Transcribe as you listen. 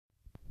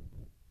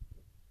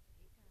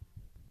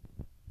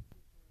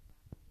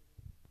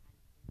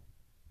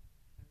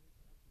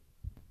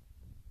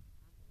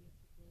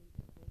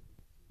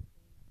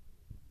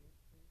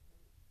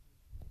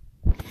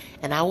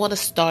And I want to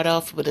start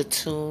off with a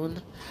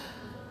tune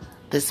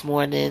this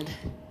morning.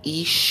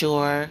 E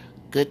Shore,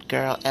 Good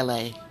Girl,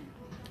 LA.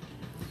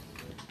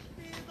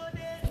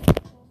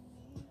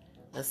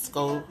 Let's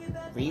go.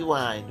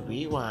 Rewind.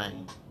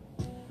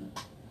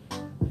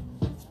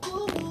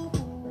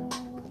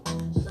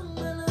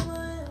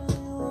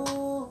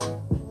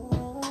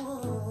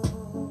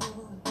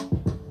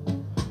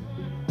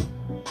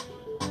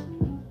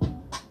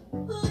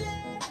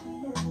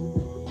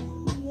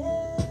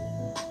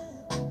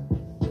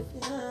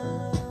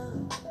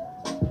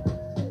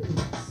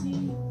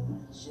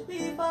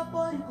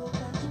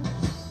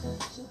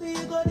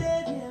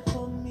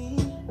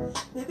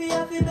 Baby,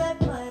 I feel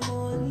bet my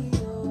money,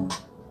 oh.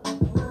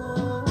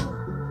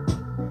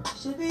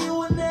 Baby, you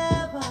will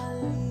never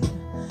leave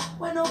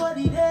when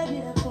nobody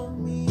there for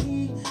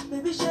me.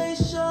 Baby, say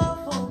it's sure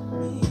for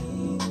me.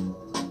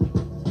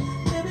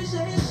 Baby,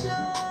 say it's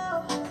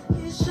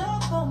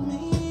sure for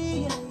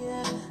me.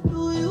 Yeah.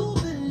 Do you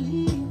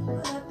believe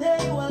when I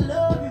tell you I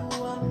love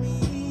you? I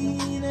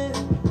mean it.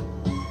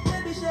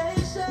 Baby, say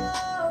it's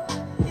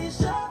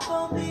sure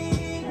for me.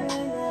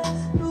 Yeah.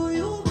 Do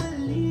you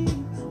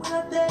believe when I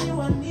tell you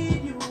I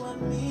need you? I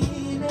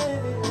mean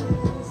it.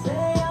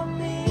 Say I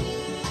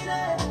mean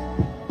it.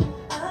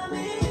 I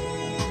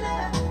mean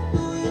it.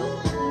 Do you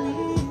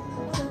believe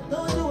when I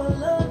told you I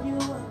love you?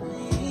 I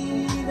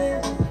mean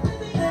it.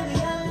 Baby,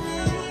 I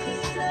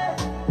mean it.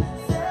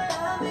 Say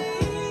I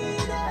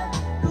mean it.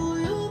 Do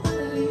you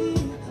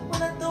believe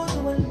when I told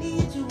you I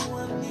need you?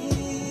 I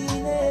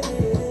mean it.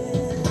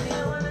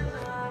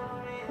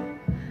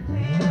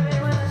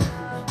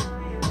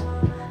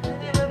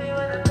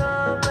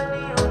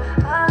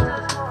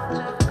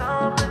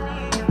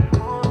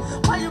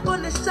 Why you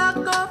gonna suck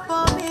up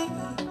for me?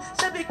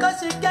 Say because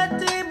you get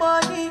the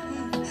money.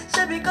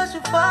 Say because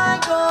you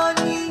find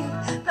money.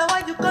 Now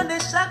why you gonna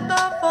suck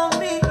up for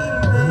me,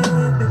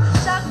 baby?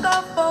 Suck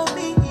up for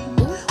me.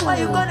 Why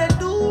you gonna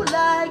do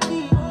like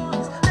this?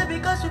 Say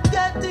because you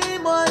get the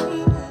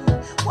money.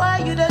 Why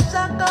you the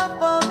suck up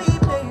for me,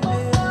 baby?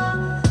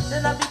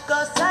 Say not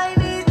because I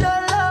need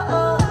your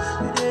love.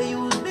 You dey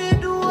use me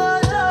do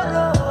a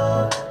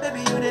job.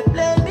 Baby, you dey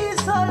play me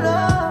solo.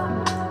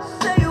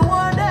 Say you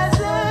wanna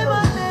say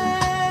my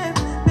name.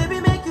 Baby,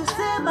 make you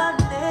say my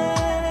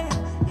name.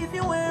 If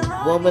you ain't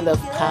wrong, Woman of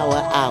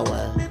Power Hour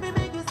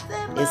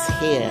is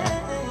here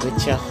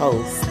with your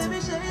host,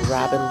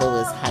 Robin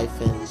Lewis -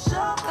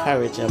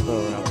 Courage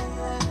Aburo.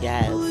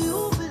 Yes.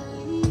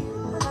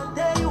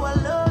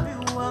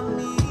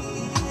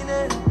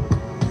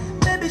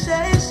 Baby,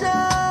 say it's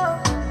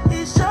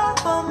sure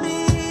for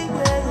me.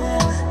 Yeah.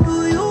 Do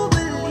you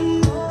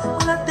believe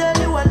when I tell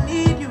you I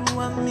need you?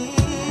 I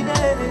mean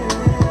it.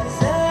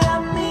 Say I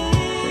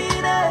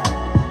mean it.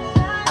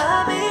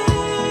 I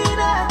mean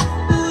it.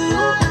 Do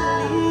you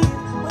believe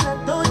when I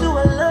told you I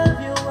love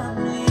you? I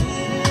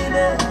mean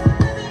it.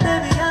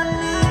 Baby, I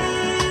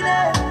mean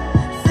it.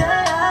 Say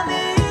I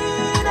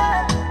mean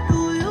it. Do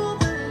you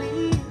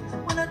believe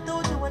when I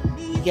told you I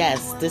need you?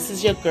 Yes, this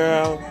is your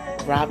girl,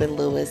 Robin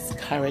Lewis,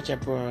 Courage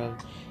Aburo.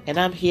 And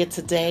I'm here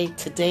today.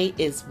 Today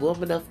is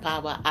Woman of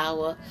Power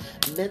Hour,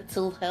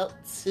 Mental Health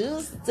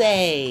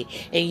Tuesday.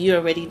 And you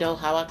already know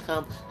how I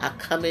come. I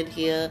come in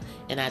here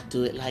and I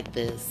do it like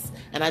this.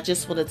 And I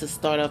just wanted to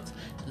start off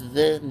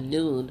the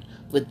noon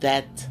with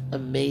that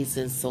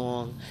amazing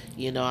song.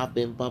 You know, I've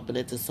been bumping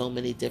into so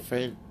many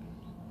different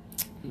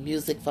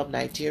music from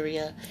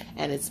Nigeria,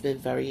 and it's been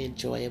very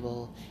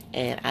enjoyable,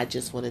 and I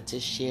just wanted to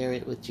share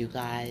it with you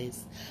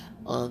guys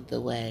on the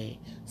way.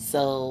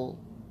 So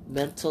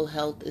mental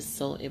health is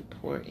so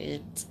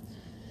important,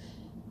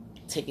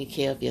 taking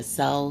care of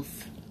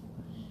yourself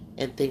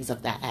and things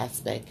of that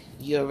aspect.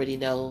 You already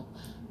know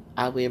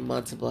I wear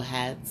multiple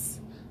hats.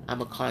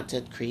 I'm a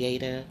content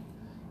creator,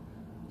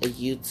 a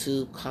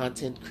YouTube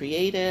content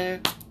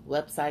creator,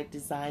 website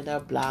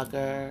designer,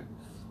 blogger,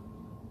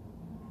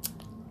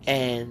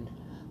 and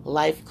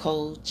life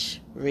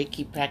coach,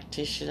 Reiki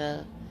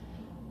practitioner,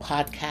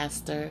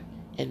 podcaster,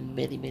 and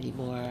many, many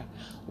more.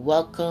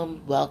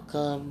 Welcome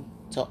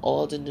to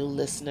all the new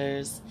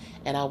listeners.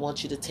 And I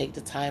want you to take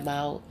the time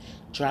out,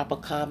 drop a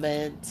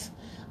comment.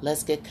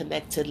 Let's get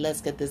connected.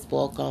 Let's get this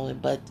ball going.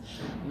 But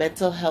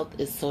mental health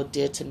is so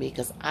dear to me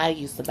because I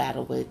used to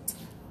battle with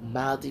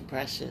mild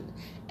depression.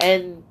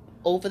 And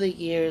over the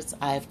years,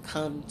 I've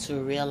come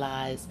to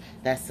realize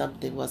that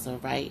something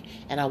wasn't right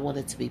and I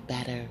wanted to be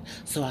better.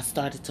 So I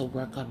started to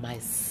work on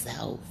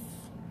myself.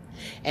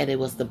 And it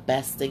was the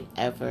best thing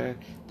ever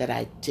that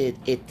I did.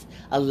 It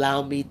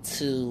allowed me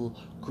to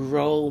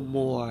grow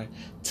more,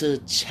 to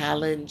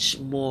challenge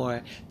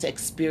more, to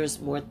experience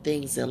more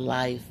things in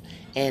life.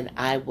 And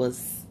I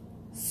was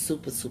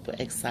super, super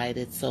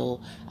excited.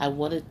 So I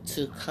wanted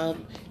to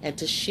come and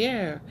to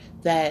share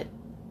that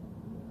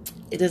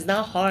it is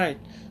not hard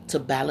to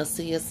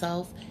balancing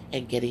yourself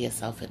and getting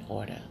yourself in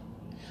order.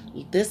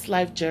 This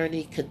life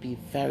journey could be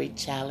very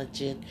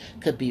challenging,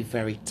 could be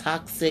very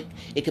toxic,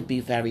 it could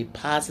be very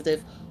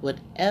positive.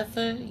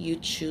 Whatever you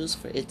choose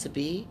for it to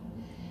be,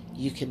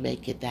 you can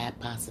make it that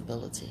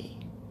possibility.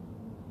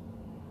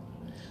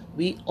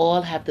 We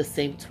all have the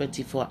same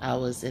 24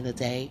 hours in a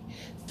day,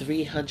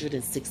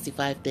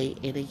 365 days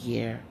in a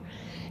year.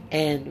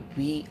 And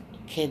we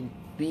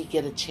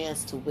get a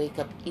chance to wake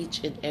up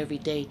each and every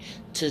day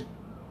to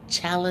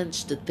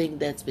challenge the thing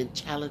that's been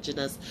challenging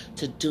us,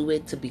 to do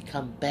it, to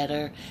become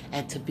better,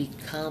 and to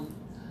become,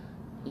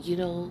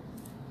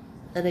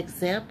 an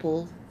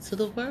example to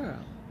the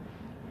world.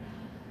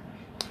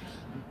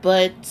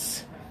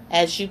 But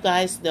as you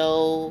guys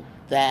know,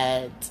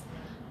 that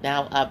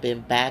now I've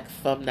been back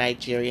from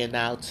Nigeria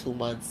now 2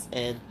 months,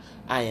 and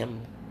I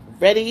am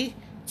ready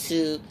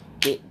to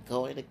get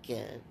going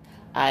again.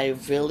 I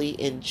really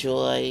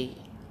enjoy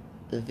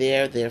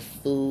their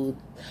food,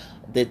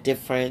 the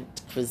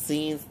different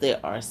cuisines. They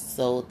are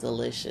so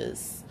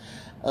delicious.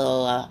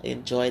 Oh, I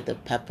enjoy the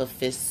pepper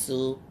fish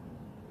soup,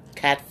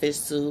 catfish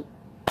soup.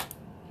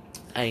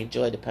 I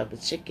enjoy the pepper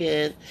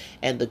chicken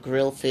and the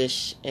grilled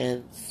fish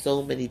and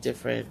so many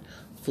different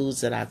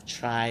foods that I've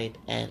tried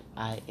and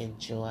I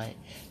enjoy.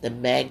 The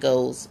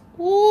mangoes,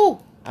 ooh,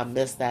 I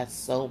miss that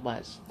so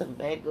much. The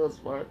mangoes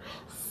were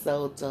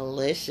so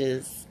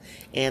delicious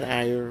and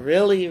I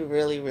really,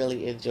 really,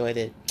 really enjoyed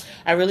it.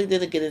 I really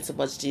didn't get into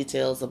much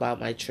details about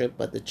my trip,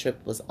 but the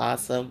trip was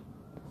awesome.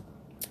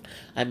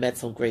 I met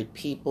some great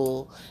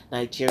people.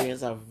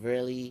 Nigerians are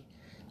really,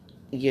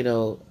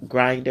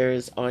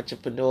 grinders,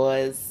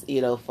 entrepreneurs,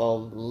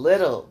 from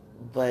little.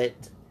 But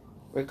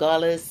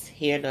regardless,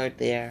 here nor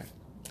there,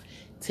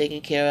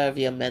 taking care of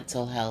your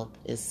mental health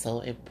is so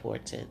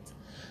important.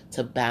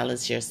 To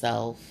balance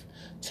yourself,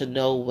 to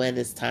know when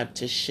it's time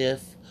to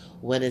shift,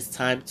 when it's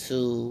time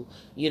to,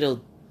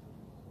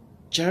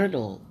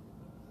 journal.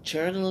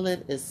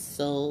 Journaling is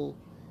so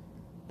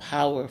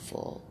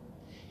powerful.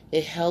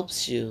 It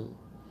helps you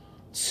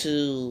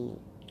to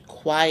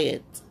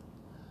quiet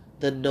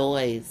the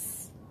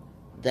noise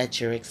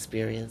that you're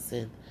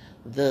experiencing,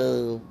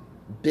 the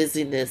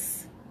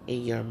busyness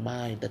in your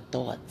mind, the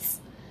thoughts.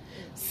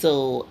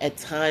 So at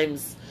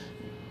times,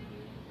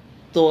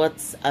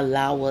 thoughts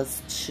allow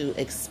us to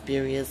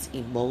experience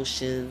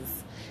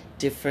emotions,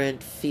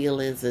 different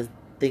feelings and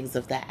things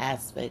of that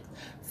aspect,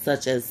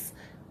 such as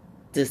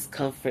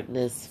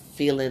discomfortness,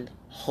 feeling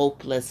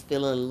hopeless,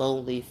 feeling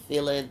lonely,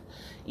 feeling,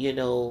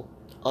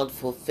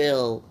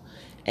 unfulfilled,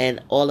 and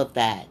all of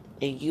that.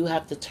 And you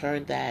have to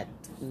turn that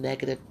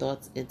negative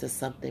thoughts into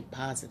something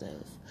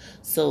positive.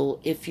 So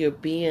if you're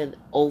being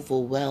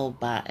overwhelmed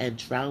by and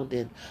drowned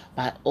in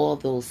by all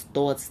those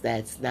thoughts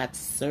that's not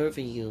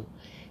serving you,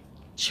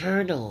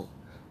 journal,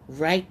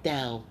 write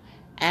down,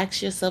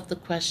 ask yourself the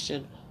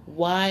question,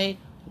 why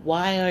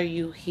are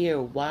you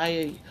here?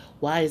 Why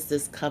is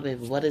this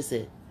coming? What is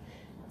it?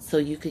 So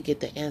you could get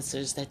the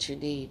answers that you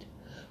need.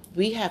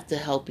 We have to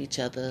help each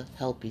other.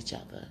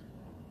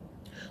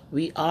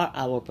 We are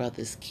our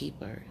brother's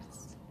keepers.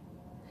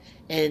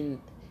 And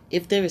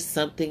if there is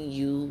something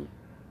you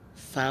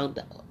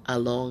found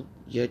along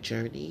your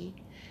journey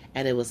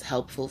and it was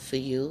helpful for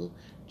you,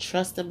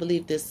 trust and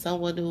believe there's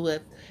someone who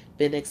has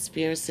been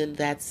experiencing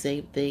that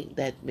same thing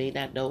that may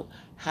not know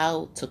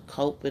how to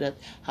cope with it,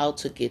 how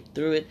to get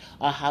through it,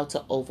 or how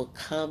to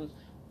overcome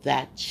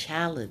that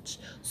challenge.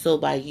 So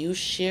by you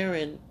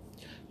sharing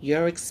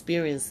your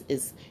experience,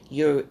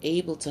 you're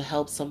able to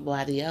help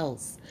somebody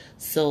else.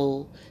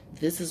 So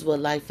this is what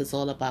life is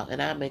all about.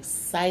 And I'm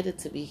excited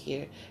to be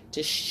here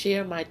to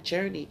share my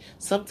journey.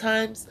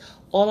 Sometimes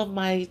all of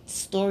my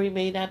story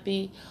may not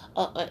be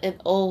an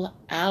whole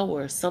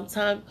hour.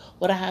 Sometimes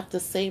what I have to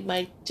say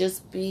might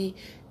just be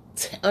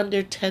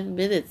under 10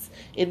 minutes.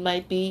 It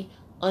might be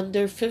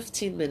under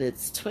 15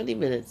 minutes, 20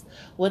 minutes.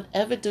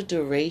 Whatever the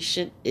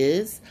duration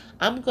is,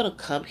 I'm going to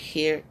come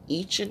here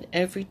each and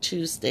every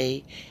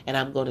Tuesday and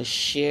I'm going to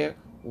share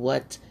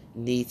what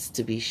needs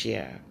to be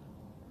shared.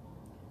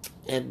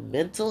 And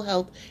mental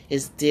health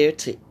is dear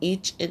to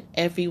each and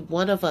every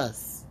one of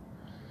us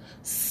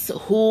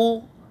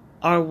who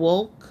are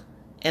woke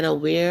and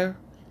aware,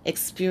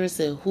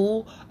 experiencing,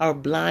 who are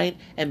blind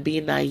and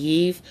being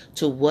naive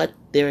to what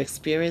they're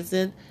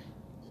experiencing.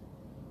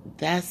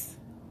 That's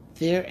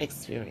their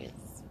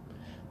experience.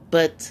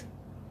 But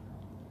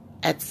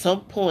at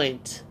some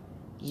point,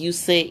 you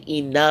say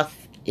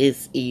enough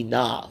is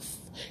enough.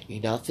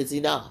 Enough is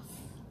enough.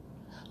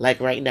 Like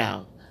right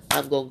now,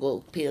 I'm going to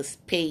go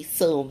pay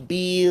some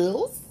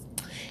bills.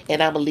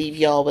 And I'm going to leave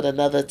y'all with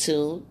another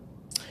tune.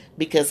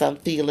 Because I'm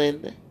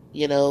feeling,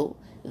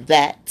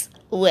 that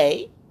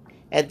way.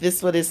 And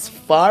this one is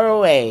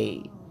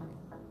Faraway.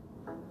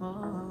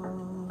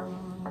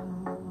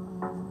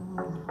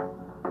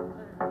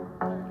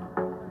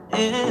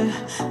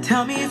 Yeah.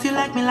 Tell me if you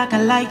like me like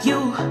I like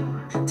you.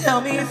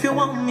 Tell me if you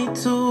want me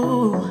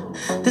to.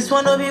 This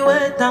one will be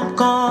where I'm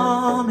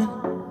coming.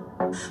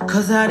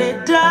 Cause I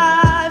did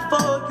die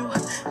for you.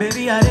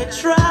 Baby, I did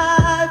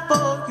try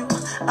for you.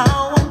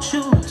 I want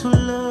you to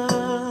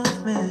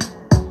love me.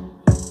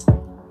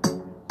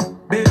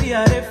 Baby,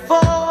 I did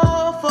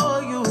fall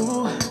for you.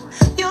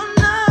 You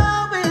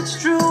know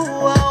it's true.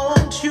 I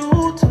want you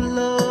to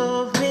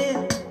love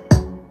me.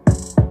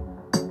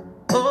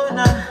 Oh,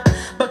 nah.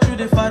 But you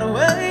did far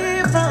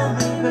away from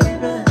me,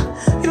 baby.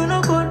 You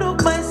know go do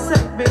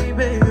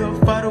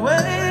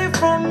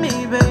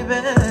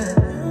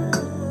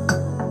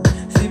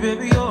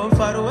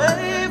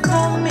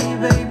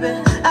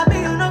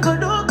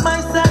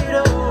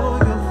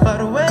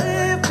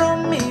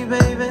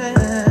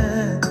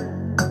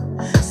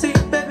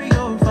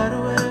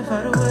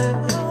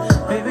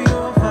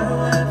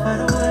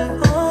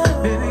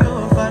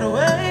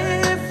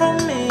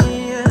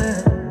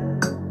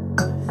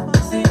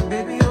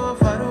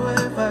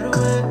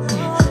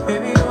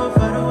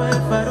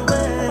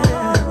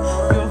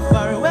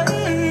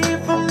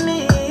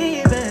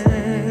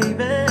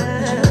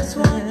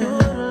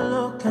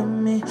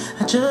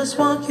just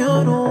want you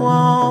to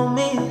want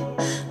me.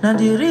 Now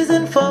the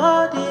reason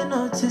for the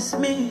notice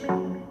me.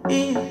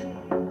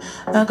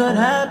 I got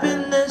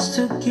happiness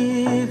to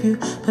give you,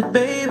 but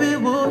baby,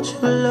 would you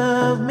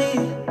love me?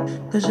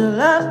 Cause your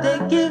love, they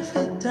give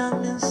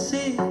vitamin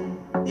C.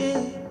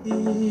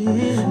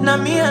 Now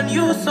me and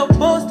you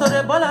supposed to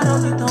the ball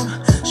around the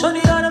town. Show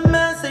the other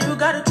man, say you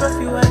got a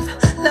trophy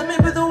wife. Let me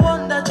be the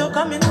one that you're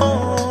coming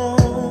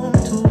home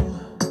to.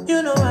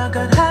 You know I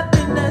got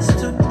happiness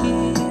to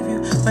give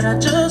you, but I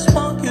just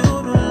want you to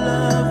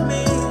love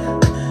me.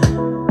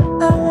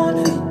 I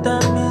want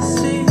vitamin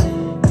C.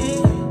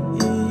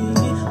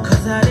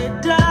 Cause I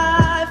did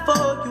die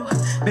for you.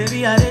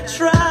 Baby, I did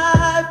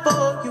try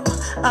for you.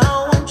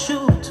 I want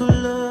you to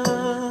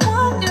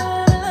love me.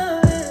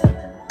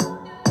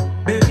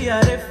 Baby,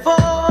 I did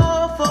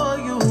fall for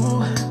you.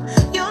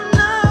 You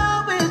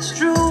know it's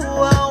true.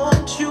 I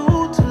want you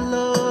to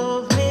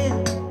love me.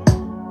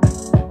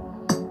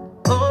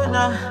 Oh,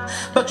 nah.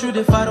 But you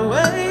did far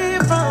away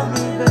from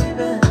me,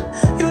 baby.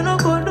 You know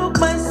go look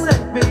my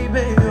side,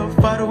 baby. You're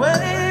far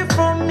away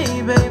from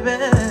me, baby.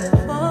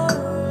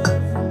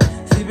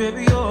 See,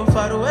 baby, you're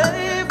far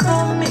away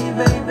from me,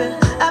 baby.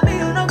 I mean,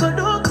 you know go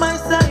look my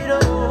side,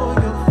 oh.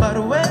 You're far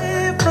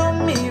away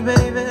from me,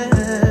 baby.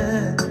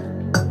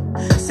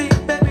 See,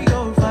 baby,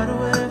 you're far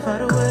away,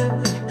 far away.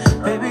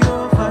 Baby,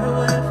 you're far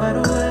away, far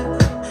away.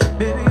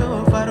 Baby,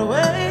 you're far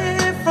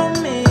away from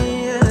me,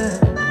 yeah.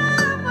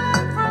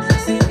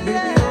 See,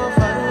 baby, you're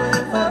far away,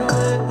 far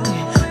away.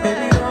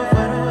 Baby, you're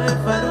far away,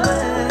 far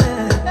away.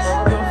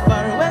 You're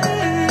far away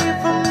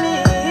from me,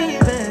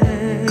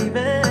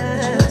 baby.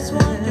 I just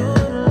want you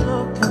to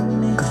look at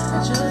me. I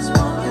just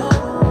want you to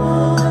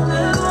want me.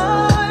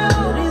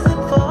 The reason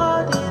for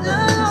the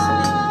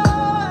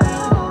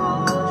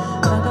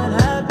I got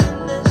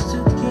happiness to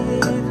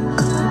give you.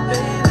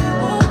 Baby,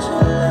 won't you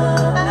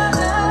love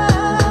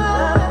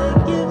me?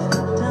 Give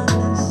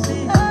vitamin C.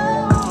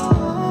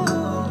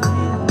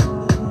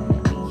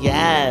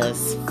 Yes,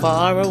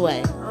 far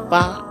away,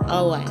 far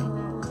away.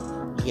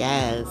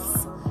 Yes,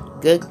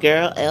 good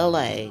girl,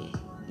 LA.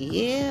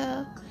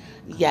 Yeah,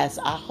 yes.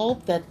 I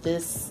hope that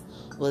this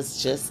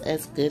was just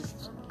as good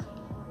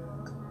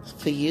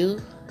for you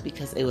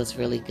because it was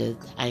really good.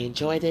 I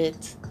enjoyed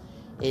it.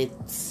 It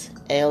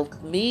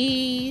helped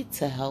me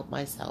to help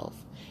myself.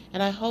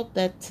 And I hope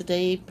that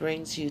today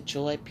brings you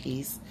joy,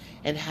 peace,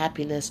 and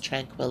happiness,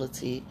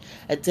 tranquility.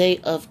 A day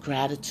of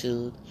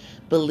gratitude.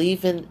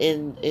 Believing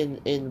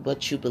in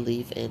what you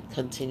believe in.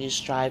 Continue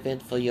striving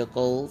for your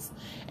goals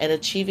and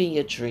achieving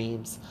your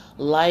dreams.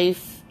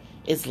 Life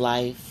is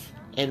life,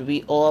 and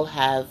we all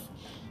have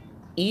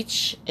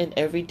each and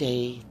every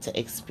day to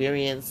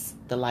experience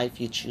the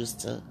life you choose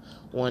to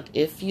want.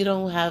 If you're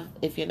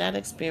not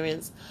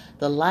experiencing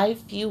the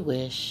life you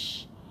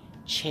wish,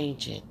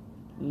 change it.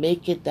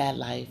 Make it that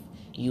life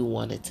you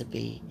want it to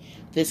be.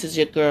 This is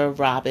your girl,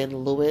 Robin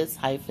Lewis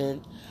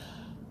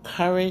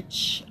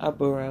Courage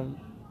Aburum,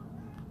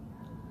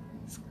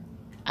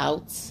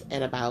 out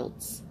and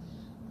about.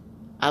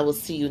 I will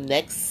see you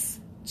next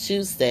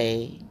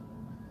Tuesday,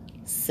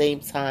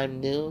 same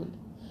time, noon,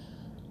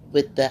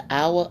 with the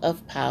Hour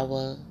of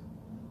Power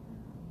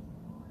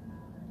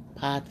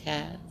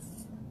podcast,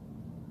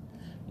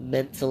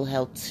 Mental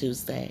Health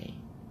Tuesday.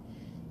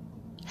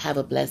 Have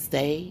a blessed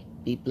day.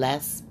 Be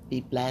blessed,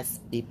 be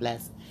blessed, be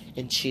blessed,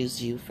 and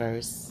choose you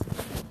first.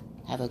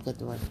 Have a good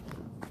one.